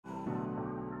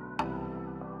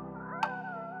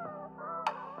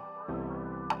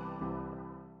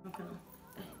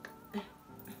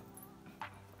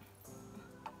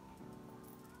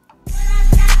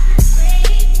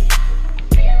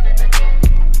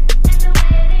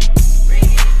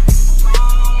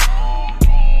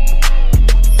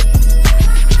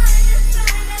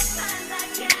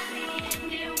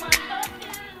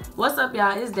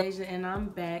y'all, it's DáJa and I'm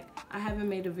back. I haven't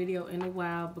made a video in a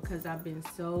while because I've been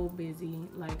so busy.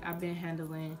 Like, I've been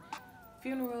handling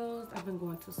funerals, I've been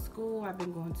going to school, I've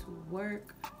been going to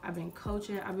work, I've been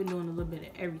coaching, I've been doing a little bit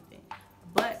of everything.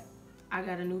 But I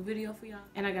got a new video for y'all,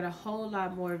 and I got a whole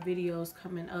lot more videos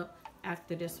coming up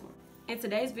after this one. In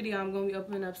today's video, I'm going to be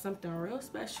opening up something real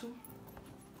special.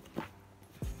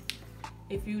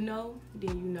 If you know,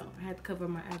 then you know. I had to cover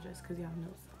my address because y'all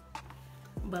know so.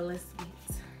 But let's get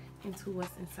into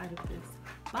what's inside of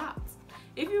this box.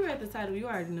 If you read the title, you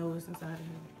already know what's inside of here.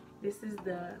 This is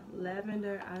the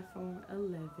lavender iPhone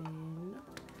 11,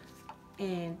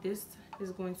 and this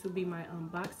is going to be my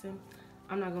unboxing.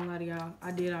 I'm not gonna lie to y'all,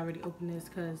 I did already open this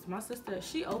because my sister,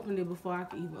 she opened it before I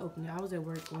could even open it. I was at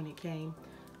work when it came.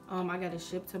 I got it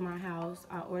shipped to my house.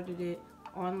 I ordered it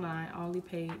online. I only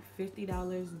paid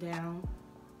 $50 down,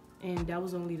 and that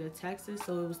was only the taxes,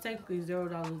 so it was technically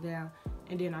 $0 down,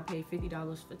 and then I paid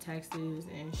 $50 for taxes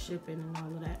and shipping and all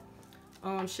of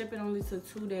that. Shipping only took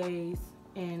 2 days,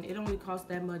 and it only cost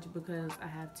that much because I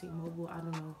have T-Mobile. I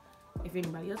don't know if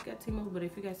anybody else got T-Mobile, but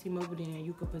if you got T-Mobile, then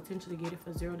you could potentially get it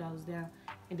for $0 down,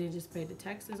 and then just pay the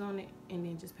taxes on it, and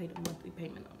then just pay the monthly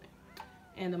payment on it.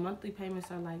 And the monthly payments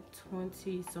are like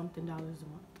 $20-something a month.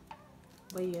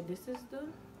 But yeah, this is the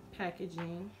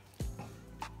packaging.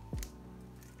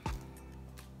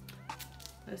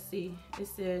 Let's see. It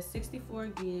says 64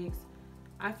 gigs,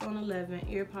 iPhone 11,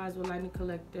 earpods with lightning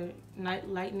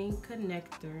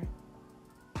connector,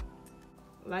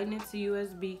 lightning to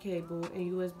USB cable,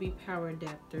 and USB power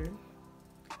adapter.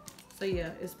 So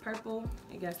yeah, it's purple.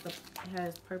 It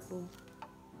has purple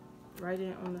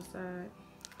writing on the side.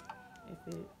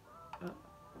 If it, oh,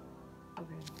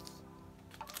 okay.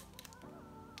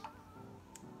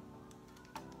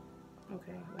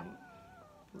 Okay, wait.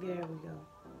 There we go.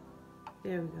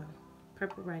 There we go.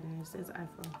 Purple writing. It says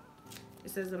iPhone.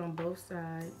 It says it on both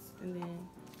sides, and then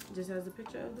it just has a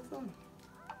picture of the phone.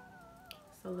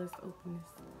 So let's open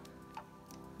this.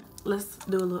 Let's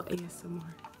do a little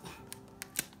ASMR.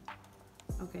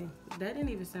 Okay, that didn't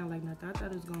even sound like nothing. I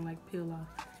thought it was gonna like peel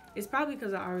off. It's probably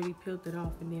because I already peeled it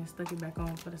off and then stuck it back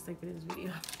on for the sake of this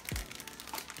video.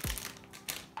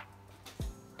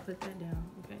 Put that down.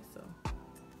 Okay, so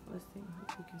let's see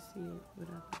if you can see it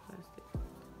without the plastic.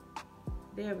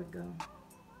 There we go.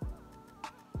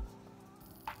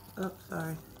 Oh,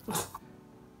 sorry.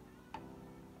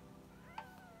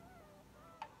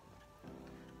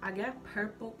 I got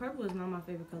purple. Purple is not my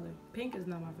favorite color. Pink is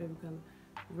not my favorite color.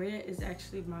 Red is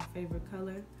actually my favorite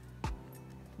color.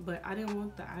 But I didn't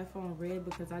want the iPhone red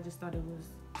because I just thought it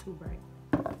was too bright.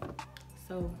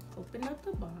 So, open up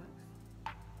the box.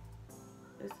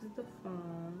 This is the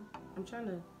phone. I'm trying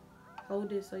to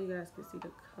hold it so you guys can see the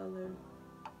color.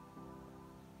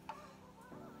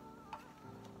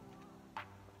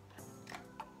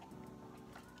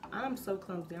 I'm so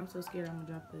clumsy. I'm so scared I'm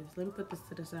gonna drop this. Let me put this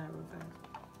to the side real fast.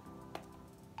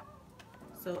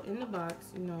 So in the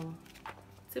box, you know,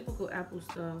 typical Apple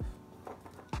stuff.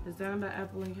 Designed by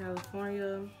Apple in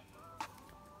California.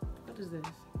 What is this?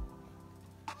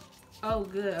 Oh,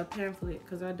 good, a pamphlet,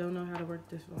 because I don't know how to work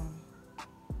this phone.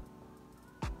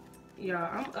 Y'all,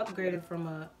 I'm upgraded from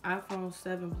an iPhone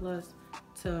 7 Plus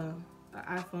to an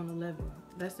iPhone 11.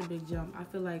 That's a big jump. I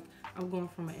feel like I'm going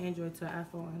from an Android to an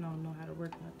iPhone and I don't know how to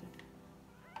work nothing.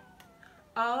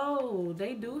 Oh,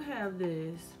 they do have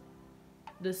this.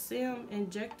 The SIM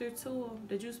injector tool.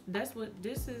 That's what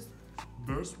this is.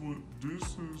 To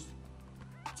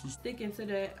stick into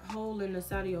that hole in the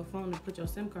side of your phone to put your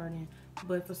SIM card in.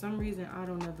 But for some reason, I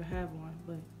don't ever have one.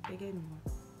 But they gave me one.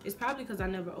 It's probably because I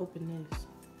never opened this.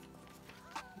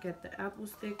 Got the Apple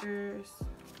stickers.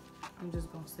 I'm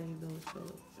just going to save those for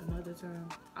another time.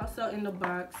 Also in the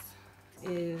box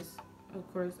is,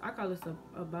 of course, I call this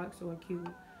a box or a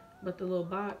cube. But the little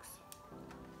box.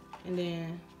 And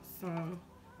then some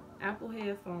Apple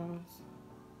headphones.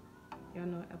 Y'all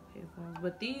know Apple headphones,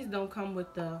 but these don't come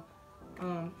with the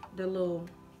little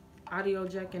audio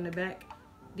jack in the back.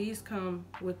 These come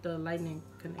with the lightning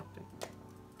connector,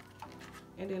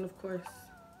 and then of course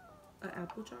an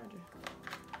Apple charger.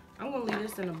 I'm gonna leave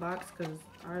this in the box because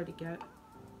I already got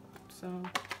some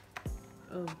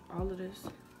of all of this,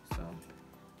 so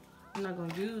I'm not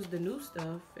gonna use the new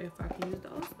stuff if I can use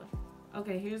the old stuff.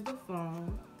 Okay, here's the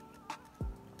phone.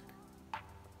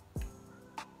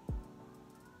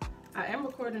 I am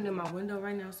recording in my window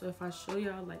right now, so if I show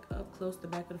y'all like up close the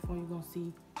back of the phone, you're gonna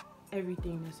see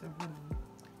everything that's in front of me.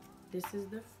 This is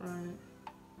the front.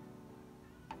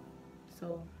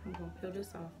 So I'm gonna peel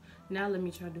this off. Now let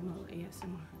me try to do my little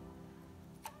ASMR.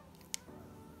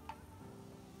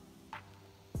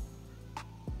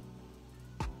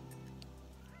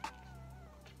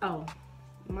 Oh,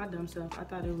 my dumb self. I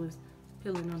thought it was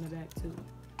peeling on the back too.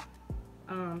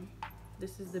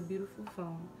 This is the beautiful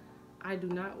phone. I do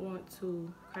not want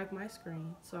to crack my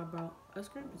screen, so I brought a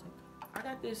screen protector. I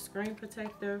got this screen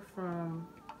protector from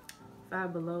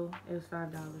Five Below. It was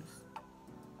 $5.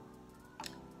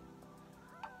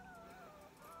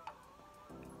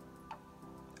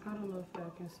 I don't know if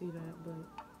y'all can see that, but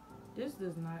this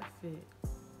does not fit.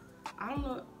 I don't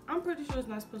know. I'm pretty sure it's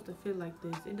not supposed to fit like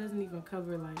this. It doesn't even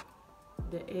cover like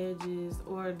the edges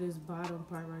or this bottom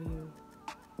part right here.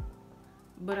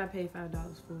 But I paid $5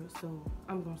 for it, so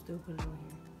I'm gonna still put it on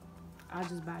here. I'll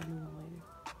just buy a new one later.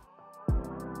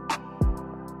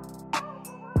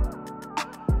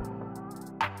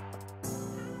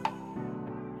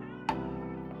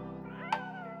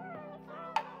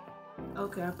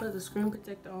 Okay, I put the screen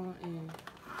protector on and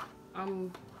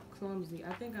I'm clumsy.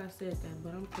 I think I said that,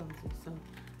 but I'm clumsy. So,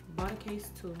 bought a case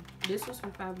too. This was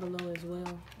from Five Below as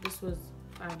well. This was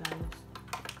 $5.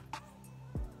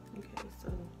 Okay,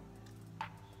 so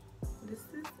this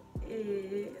is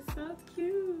it. It's so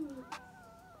cute.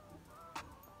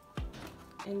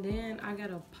 And then I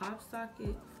got a pop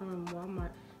socket from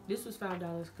Walmart. This was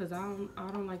 $5 because I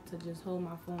don't like to just hold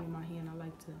my phone in my hand. I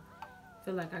like to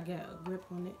feel like I got a grip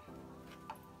on it.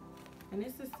 And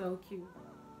this is so cute.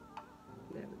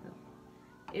 There we go.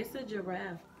 It's a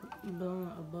giraffe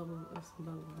blowing a bubble of some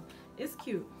bubble gum. It's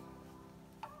cute.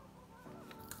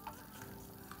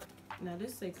 Now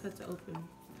this say cut to open.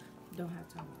 Don't have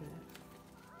time for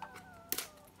that.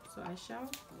 So I shall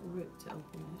rip to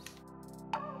open this.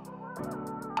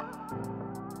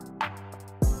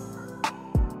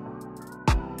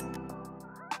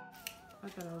 I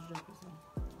thought I was dropping some.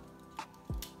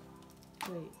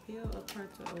 Wait, peel apart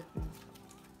to open.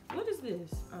 What is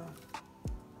this? Oh.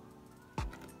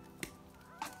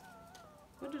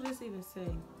 What does this even say?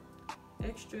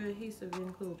 Extra adhesive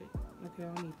included. Okay, I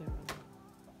don't need that right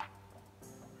now.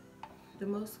 The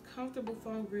most comfortable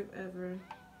phone grip ever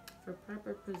for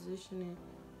proper positioning.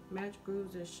 Match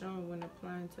grooves as shown when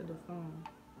applying to the phone.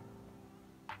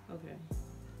 Okay.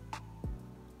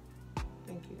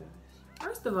 Thank you guys.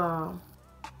 First of all,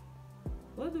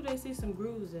 what do they see some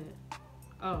grooves at?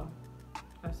 Oh,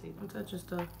 I see. I'm touching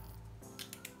stuff.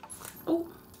 Oh,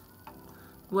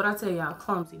 what I tell y'all,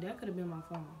 clumsy. That could have been my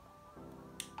phone.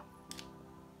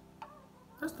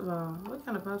 First of all, what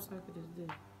kind of pop socket is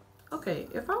this? Okay,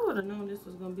 if I would have known this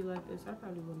was gonna be like this, I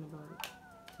probably wouldn't have bought it.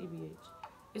 TBH.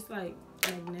 It's like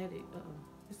magnetic.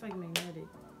 It's like magnetic.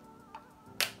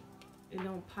 It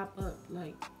don't pop up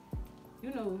like,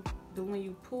 you know, the one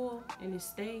you pull and it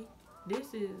stay.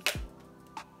 This is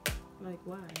like,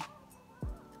 why?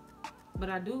 But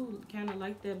I do kind of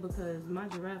like that because my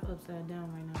giraffe upside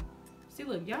down right now. See,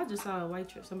 look, y'all just saw a white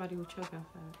truck, somebody with truck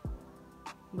outside.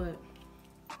 But,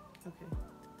 okay.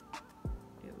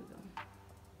 Here we go.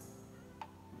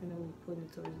 And then we put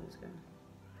it towards this guy.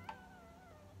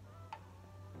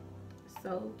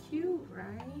 So cute,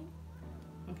 right?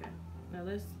 Okay, now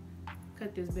let's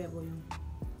cut this bad boy on.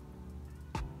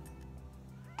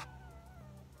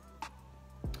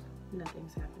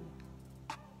 Nothing's happening.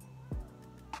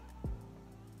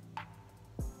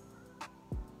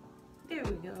 There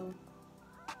we go.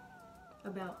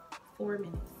 About 4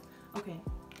 minutes. Okay,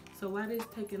 so while this is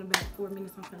taking about 4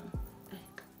 minutes, I'm gonna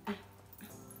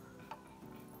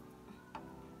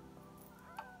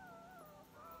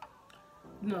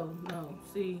No,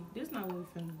 see, this is not what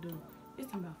we're finna do. It's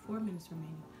talking about 4 minutes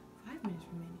remaining, 5 minutes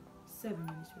remaining, 7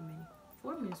 minutes remaining,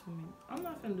 4 minutes remaining. I'm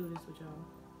not finna do this with y'all.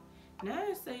 Now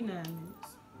it say 9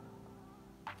 minutes.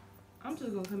 I'm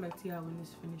just gonna come back to y'all when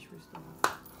this finished restored.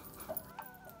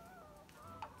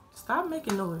 Stop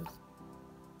making noise.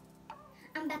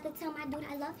 I'm about to tell my dude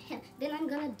I love him, then I'm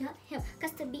gonna dub him.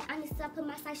 Cause to be honest, I put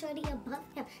my side shorty above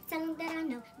him. Tell him that I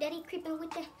know that he creeping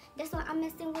with that. That's why I'm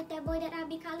messing with that boy that I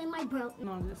be calling my bro.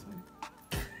 No, this one.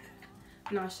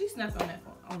 No, she snapped on that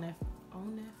phone. On that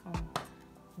phone.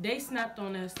 They snapped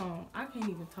on that song. I can't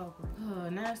even talk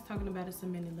right. Now it's talking about it's a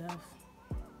minute left.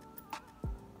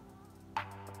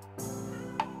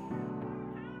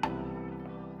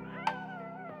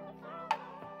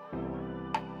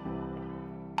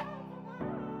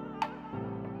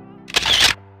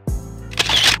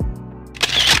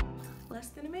 Less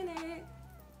than a minute.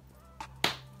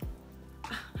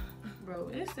 Bro,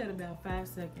 it said about 5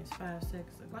 seconds. 5 seconds.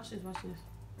 Watch this, watch this.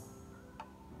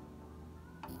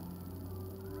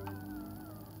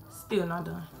 Still not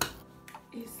done.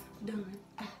 It's done.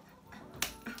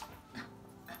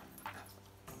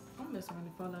 I'm messing around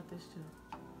and fall out this too.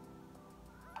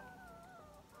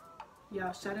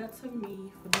 Y'all, shout out to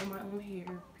me for doing my own hair.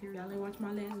 Period. Y'all ain't watched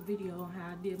my last video on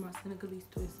how I did my Senegalese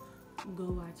twist. go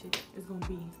watch it. It's gonna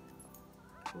be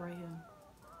right here.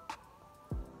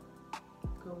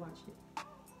 Go watch it.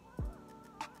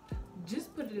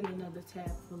 Just put it in another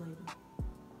tab for later.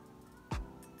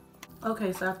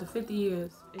 Okay, so after 50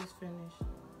 years, it's finished.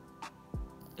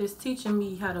 It's teaching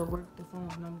me how to work the phone,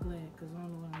 and I'm glad, because I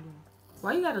don't know what I'm doing.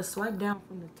 Why you gotta swipe down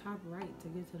from the top right to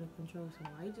get to the control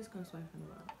center? Why you just gonna swipe from the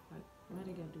bottom? Like, why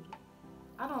they gotta do that?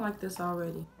 I don't like this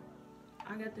already.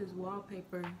 I got this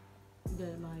wallpaper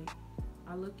that, like,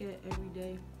 I look at every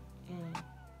day, and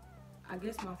I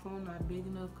guess my phone not big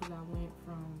enough because I went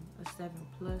from a 7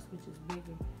 Plus, which is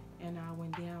bigger, and I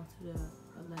went down to the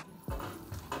 11.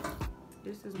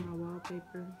 This is my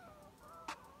wallpaper,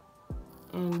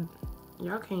 and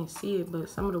y'all can't see it, but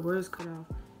some of the words cut off.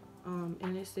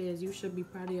 And it says, you should be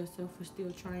proud of yourself for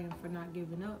still trying, for not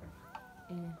giving up.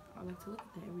 And I like to look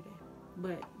at that every day.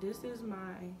 But this is my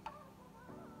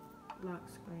lock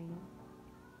screen.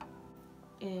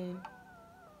 And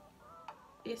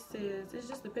it says, it's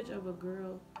just a picture of a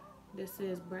girl that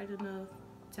says bright enough,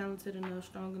 talented enough,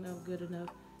 strong enough, good enough,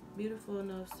 beautiful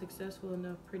enough, successful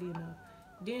enough, pretty enough.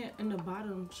 Then in the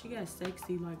bottom, she got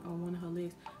sexy like on one of her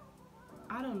legs.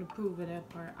 I don't approve of that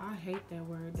part. I hate that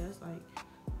word. That's like,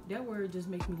 that word just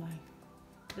makes me like,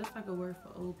 that's like a word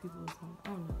for old people or something. I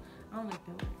don't know. I don't like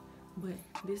that word.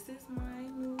 But this is my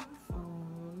new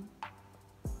phone.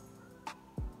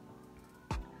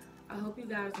 I hope you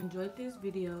guys enjoyed this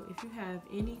video. If you have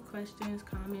any questions,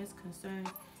 comments, concerns,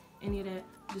 any of that,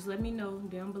 just let me know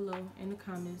down below in the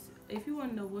comments. If you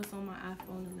want to know what's on my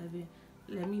iPhone 11,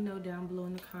 let me know down below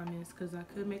in the comments, because I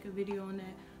could make a video on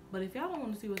that. But if y'all don't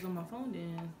want to see what's on my phone,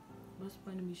 then what's the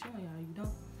point of me showing y'all? You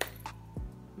don't.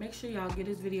 Make sure y'all give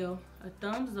this video a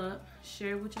thumbs up,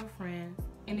 share it with your friends.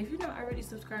 And if you're not already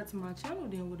subscribed to my channel,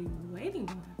 then what are you waiting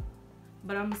on?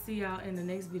 But I'm going to see y'all in the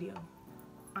next video.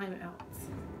 I'm out.